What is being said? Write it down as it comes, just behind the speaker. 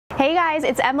Hey guys,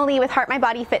 it's Emily with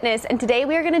Heartmybody Fitness, and today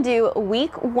we are going to do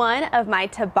week 1 of my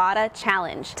Tabata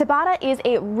challenge. Tabata is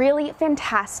a really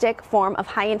fantastic form of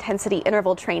high intensity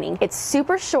interval training. It's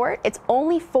super short, it's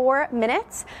only 4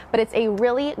 minutes, but it's a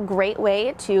really great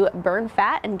way to burn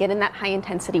fat and get in that high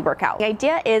intensity workout. The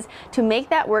idea is to make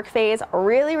that work phase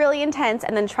really intense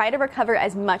and then try to recover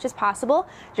as much as possible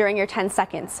during your 10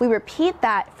 seconds. We repeat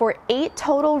that for 8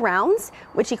 total rounds,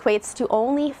 which equates to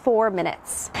only 4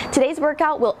 minutes. Today's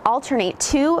workout will alternate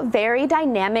 2 very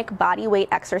dynamic body weight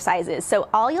exercises. So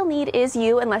all you'll need is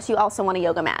you, unless you also want a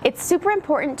yoga mat. It's super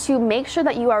important to make sure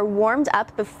that you are warmed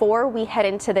up before we head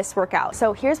into this workout.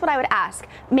 So here's what I would ask.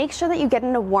 Make sure that you get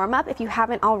in a warm up if you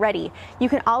haven't already. You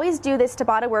can always do this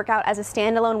Tabata workout as a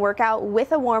standalone workout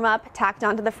with a warm up tacked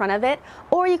onto the front of it,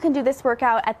 or you can do this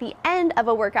workout at the end of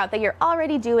a workout that you're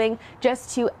already doing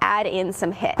just to add in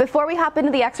some HIIT. Before we hop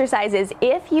into the exercises,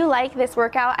 if you like this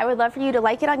workout, I would love for you to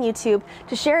like it on YouTube,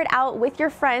 to share it out with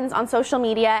your friends on social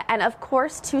media, and of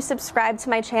course to subscribe to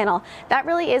my channel. That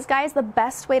really is, guys, the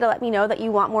best way to let me know that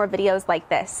you want more videos like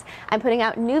this. I'm putting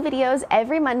out new videos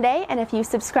every Monday, and if you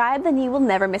subscribe, then you will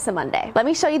never miss a Monday. Let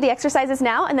me show you the exercises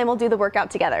now, and then we'll do the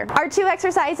workout together. Our 2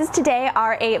 exercises today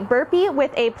are a burpee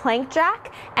with a plank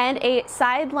jack and a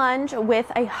side lunge with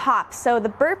a hop. So the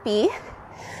burpee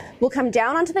will come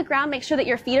down onto the ground. Make sure that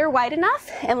your feet are wide enough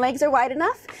and legs are wide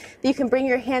enough that you can bring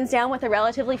your hands down with a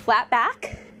relatively flat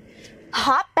back.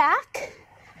 Hop back,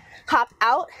 hop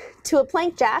out to a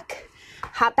plank jack,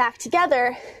 hop back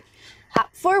together,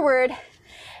 hop forward,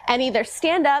 and either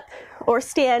stand up or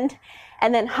stand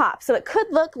and then hop. So it could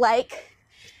look like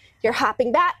you're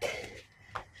hopping back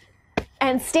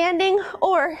and standing,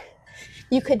 or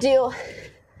you could do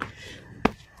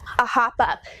a hop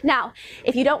up. Now,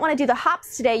 if you don't want to do the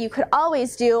hops today, you could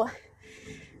always do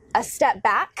a step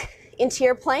back into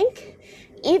your plank,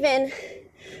 even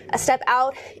a step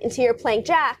out into your plank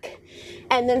jack,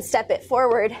 and then step it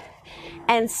forward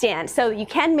and stand. So you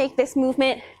can make this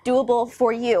movement doable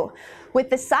for you. With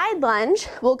the side lunge,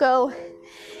 we'll go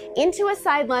into a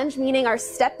side lunge, meaning our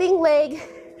stepping leg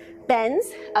bends,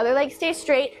 other leg stays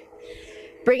straight,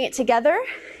 bring it together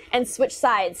and switch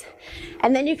sides.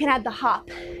 And then you can add the hop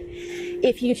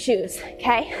if you choose,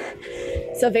 okay?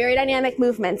 So very dynamic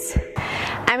movements.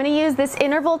 I'm gonna use this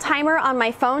interval timer on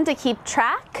my phone to keep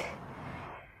track.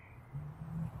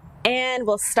 And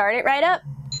we'll start it right up.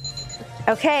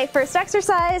 Okay, first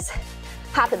exercise,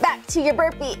 hop it back to your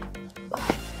burpee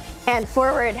and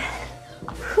forward.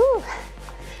 Whew.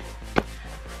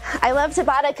 I love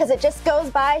Tabata because it just goes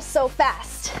by so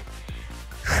fast.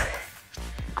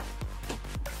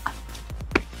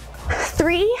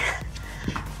 3,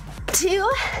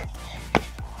 2,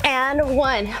 and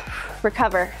 1.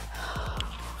 Recover.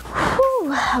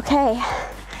 Whew. Okay,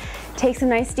 take some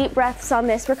nice deep breaths on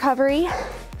this recovery.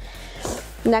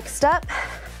 Next up,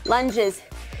 lunges.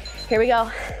 Here we go.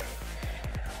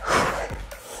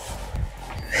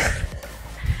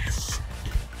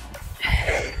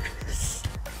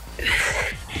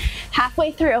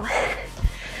 Halfway through.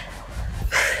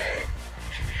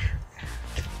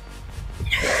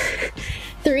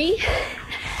 Three,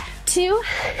 2,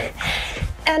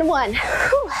 and 1.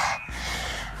 Whew.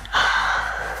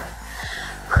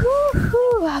 Whew,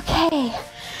 whew. Okay.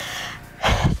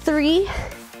 3,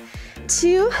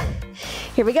 2,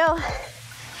 here we go.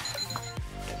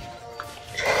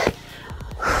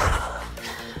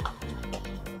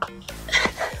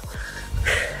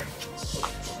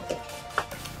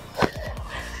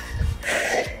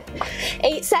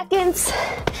 Eight seconds.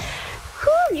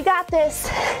 Whew, you got this.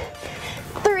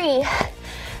 3,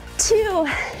 2,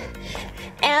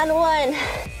 and 1.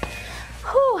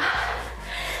 Whew.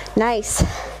 Nice.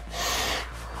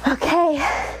 Okay,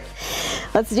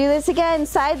 let's do this again.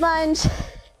 Side lunge,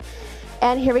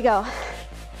 and here we go.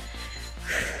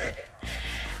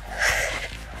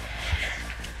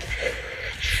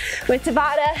 With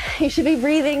Tabata, you should be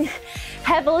breathing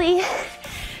heavily.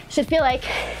 Should feel like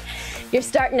you're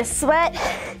starting to sweat.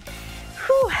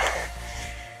 Whew.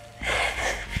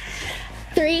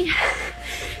 3,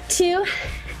 2,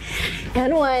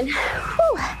 and 1.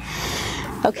 Whew.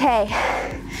 Okay,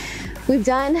 we've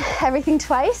done everything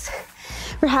twice.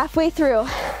 We're halfway through.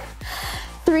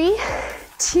 3,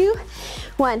 2,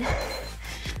 1.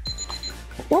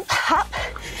 Whoop, hop.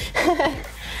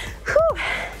 Whew.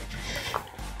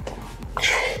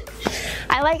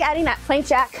 I like adding that plank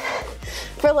jack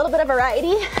for a little bit of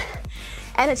variety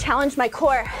and to challenge my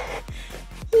core.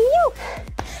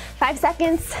 5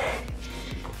 seconds.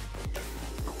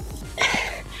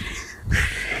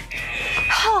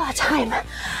 Oh, time.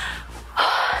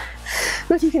 I don't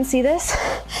know if you can see this.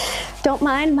 Don't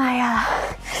mind my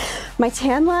My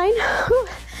tan line, whew,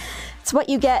 it's what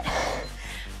you get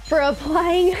for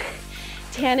applying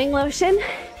tanning lotion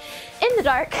in the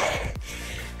dark.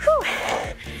 Whew.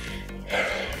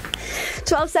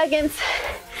 12 seconds.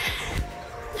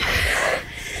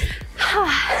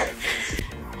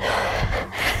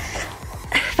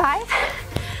 5.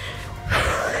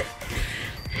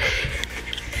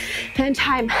 And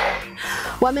time.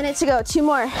 1 minute to go. 2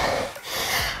 more.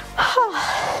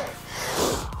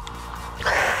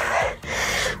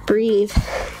 Breathe.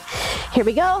 Here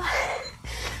we go.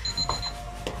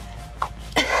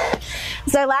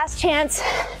 It's our last chance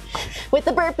with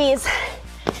the burpees.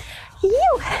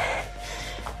 You.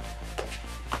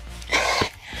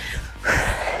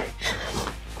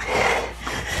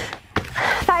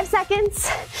 Seconds.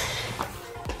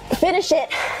 Finish it.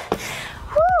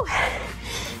 Woo.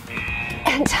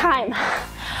 And time.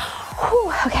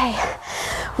 Whew. Okay,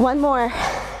 1 more.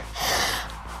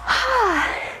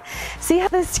 See how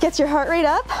this gets your heart rate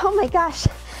up? Oh my gosh.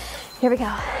 Here we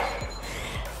go.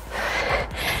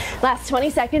 Last 20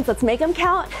 seconds. Let's make them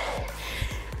count.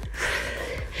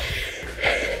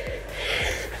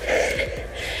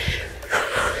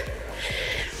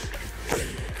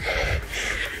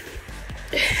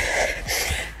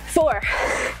 Four,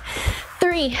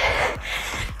 3,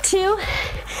 2,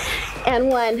 and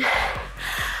 1.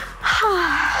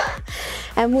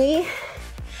 And we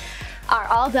are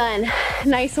all done.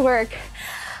 Nice work.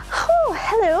 Whew,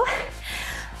 hello.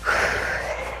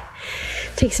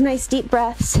 Take some nice deep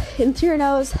breaths in through your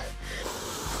nose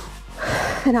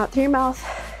and out through your mouth.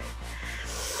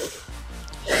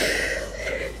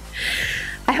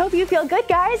 I hope you feel good,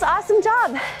 guys. Awesome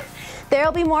job. There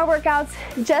will be more workouts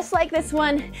just like this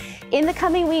one in the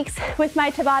coming weeks with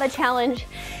my Tabata challenge.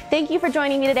 Thank you for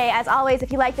joining me today. As always,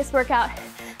 if you like this workout,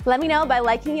 let me know by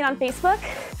liking it on Facebook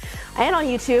and on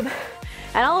YouTube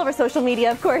and all over social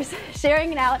media, of course,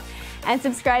 sharing it out and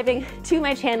subscribing to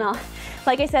my channel.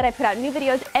 Like I said, I put out new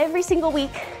videos every single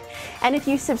week, and if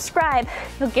you subscribe,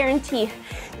 you'll guarantee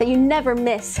that you never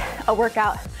miss a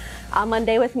workout on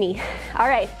Monday with me. All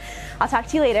right, I'll talk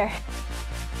to you later.